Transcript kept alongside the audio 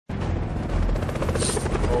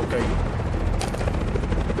Okay.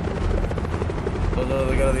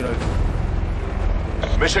 ¿Dónde quiero tirar?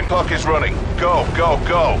 Mission clock is running. Go, go,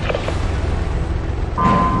 go.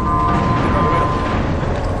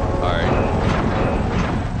 Alright.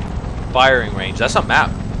 Firing range. That's a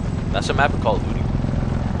map. That's a map of Call of Duty.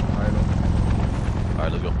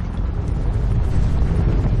 Alright, let's go.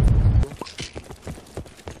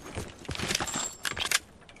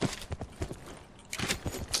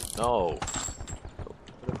 No.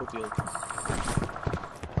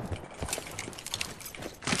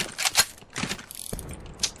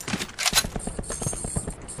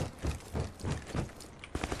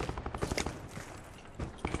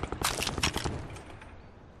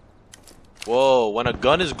 Whoa, when a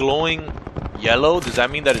gun is glowing yellow, does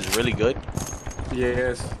that mean that it's really good?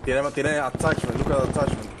 Yes. Tiene attachment. Look at the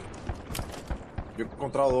attachment. Yo he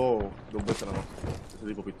encontrado dos veces nada más. Ese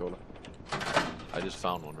tipo de pistola. I just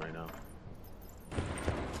found one right now.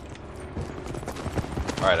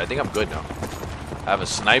 Alright, I think I'm good now. I have a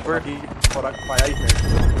sniper. Oh,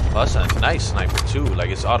 that's a nice sniper too. Like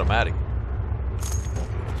it's automatic.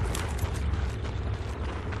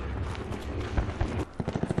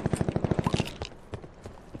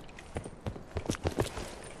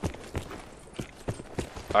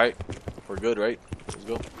 Alright, we're good, right? Let's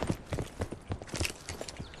go.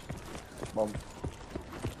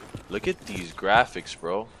 Look at these graphics,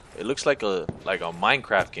 bro. It looks like a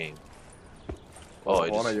Minecraft game. Oh,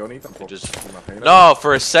 it just no,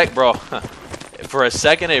 for a sec, bro. For a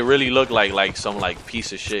second, it really looked like some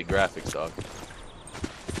piece of shit graphics, dog.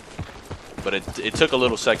 But it took a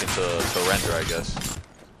little second to render, I guess.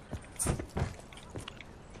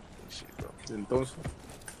 Let's see, bro. Entonces.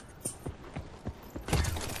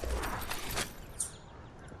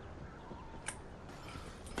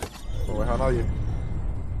 No ves a nadie.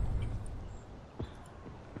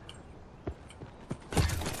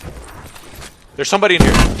 There's somebody in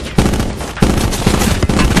here.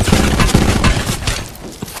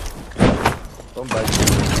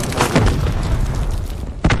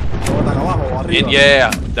 Yeah,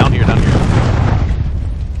 down here.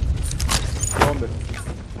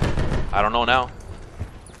 I don't know now.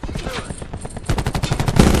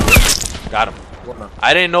 Got him.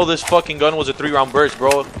 I didn't know this fucking gun was a 3-round burst,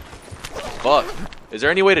 bro. Fuck. Is there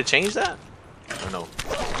any way to change that? I don't know.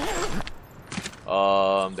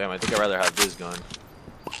 Damn, I think I'd rather have this gun.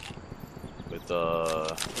 With,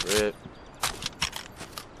 rip.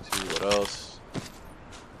 Let's see, what else?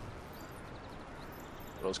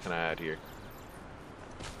 What else can I add here?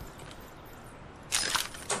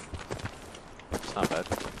 It's not bad.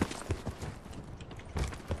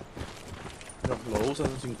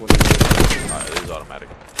 Alright, this is automatic.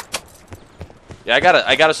 Yeah,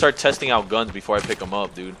 I gotta start testing out guns before I pick them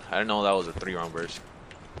up, dude. I didn't know that was a 3-round burst.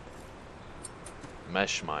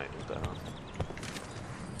 Mesh mine, what the hell?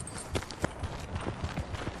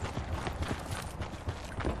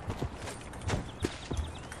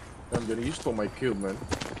 Damn, Johnny, you stole my kill, man.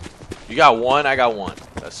 You got one, I got one.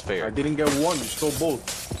 That's fair. I didn't get one, you stole both.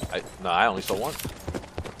 No, I only stole one.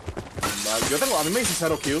 Yo tengo, a mí me hice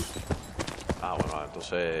 0 kills. Ah, bueno,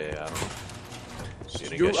 entonces, I don't know. So you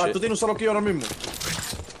didn't get ¿Tú shit. tienes un solo kill ahora mismo?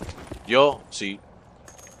 Yo, sí.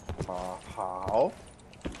 How?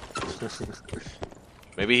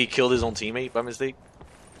 Maybe he killed his own teammate by mistake.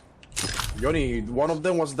 Johnny, one of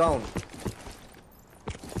them was down.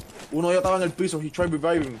 Uno ya estaba en el piso. He tried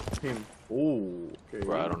reviving him. Oh, okay.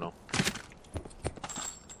 Bro, I don't know.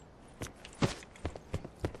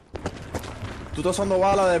 ¿Tú estás usando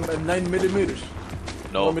bala de 9mm?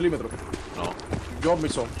 No. 9 milímetros. No. Drop me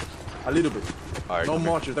some. A little bit. Alright, no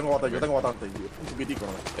much. Yo tengo bastante. Un poquitico,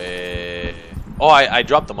 ¿no? Oh, I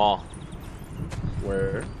dropped them all.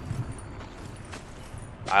 Where?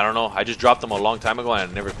 I don't know. I just dropped them a long time ago and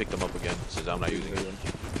I never picked them up again since I'm not using it.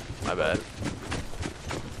 My bad.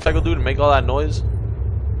 Psycho dude, make all that noise.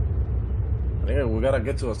 Yeah, we gotta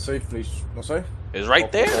get to a safe place. No sé. It's right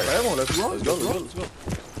there. Let's go. Let's go.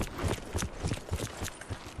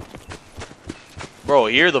 Bro,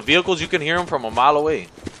 here the vehicles, you can hear them from a mile away.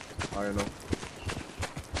 I know.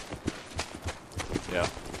 Yeah.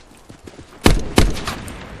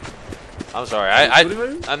 I'm sorry. I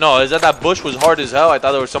know. Is that bush was hard as hell? I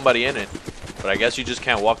thought there was somebody in it, but I guess you just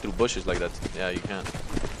can't walk through bushes like that. Yeah, you can't.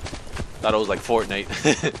 Thought it was like Fortnite.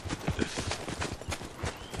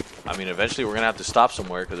 I mean, eventually we're gonna have to stop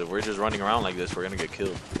somewhere because if we're just running around like this, we're gonna get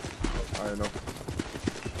killed. I know.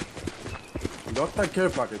 You got that care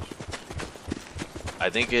package. I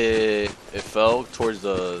think it fell towards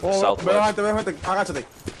the southwest. Agáchate.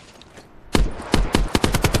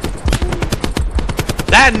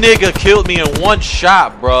 That nigga killed me in one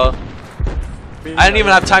shot, bruh. I didn't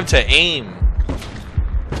even have time to aim.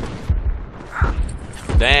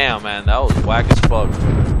 Damn, man, that was whack as fuck.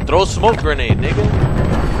 Throw a smoke grenade, nigga.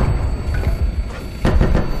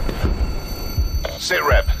 Sit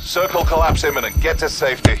rep. Circle collapse imminent. Get to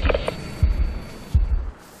safety.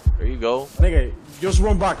 There you go. Nigga, just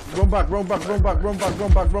run back. Run back. Woo!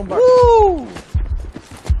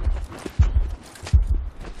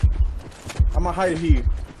 I'm gonna hide here.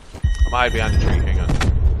 I'm gonna hide behind the tree. Hang on.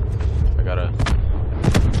 I gotta.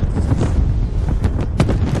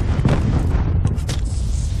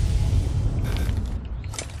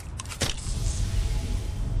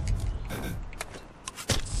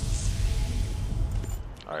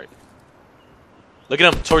 Alright. Look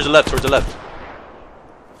at him. Towards the left.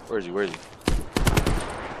 Where is he?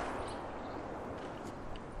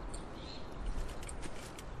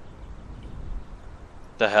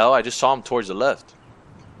 The hell? I just saw him towards the left.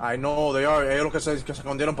 I know, they are. Ellos que se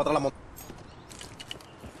escondieron para atrás la montaña.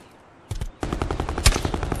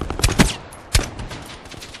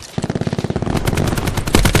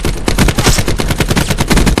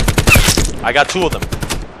 I got two of them.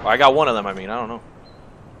 Or I got one of them, I mean. I don't know.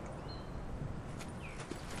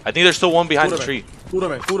 I think there's still one behind the tree.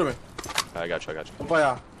 Cúreme. I got you. Vamos para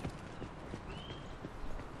allá.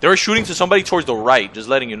 They were shooting to somebody towards the right, just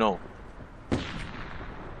letting you know.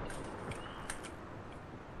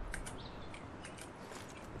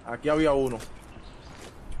 Aquí había uno.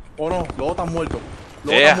 Oh no, los dos están muertos.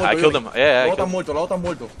 Yeah, I killed them. Yeah, los dos están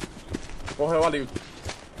muertos. Coge, vale.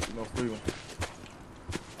 Nos fuimos.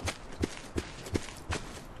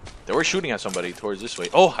 They were shooting at somebody towards this way.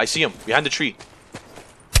 Oh, I see him behind the tree.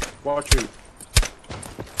 Watch you.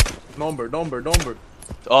 Number.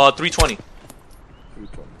 320.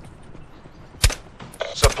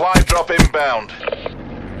 Supply drop inbound.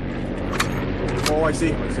 Oh, I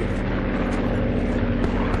see.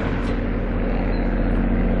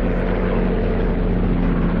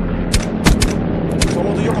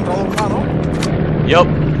 Somos tú y yo contra dos acá, ¿no? Yup.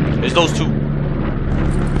 It's those two.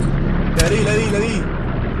 Le di.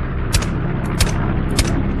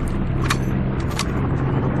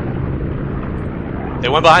 They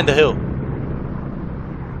went behind the hill.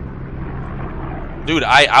 Dude,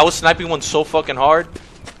 I was sniping one so fucking hard.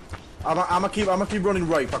 I'm keep running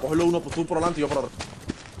right. Para cogerlo uno tú por delante y yo por atrás.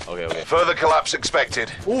 Okay. Further collapse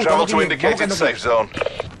expected. Travel to indicated safe zone.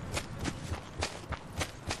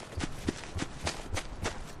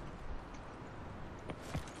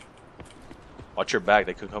 Watch your back,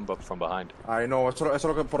 they could come up from behind. Ay, no, eso es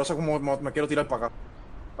lo que, por eso como me quiero tirar para acá.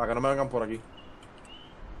 Para que no me vengan por aquí.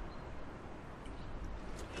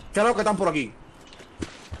 ¿Qué es lo que están por aquí?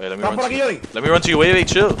 Wait, let me ¿Están por aquí, Johnny? Let me run to you. Wait,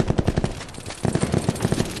 chill.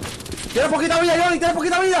 ¡Tiene poquita vida, Johnny! ¡Tiene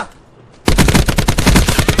poquita vida!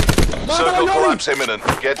 Circle collapse imminent.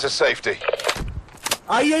 Get to safety.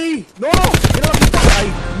 Ahí. No. Mira la pistola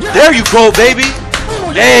ahí. Yeah. There you go, baby.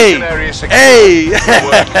 Hey.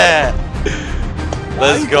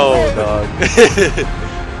 Let's go, dog.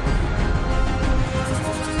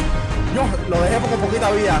 Yo lo dejé con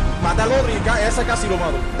poquita vida. Maté al otro y ese casi lo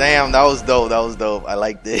mato. Damn, that was dope. I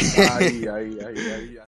liked it. Ahí.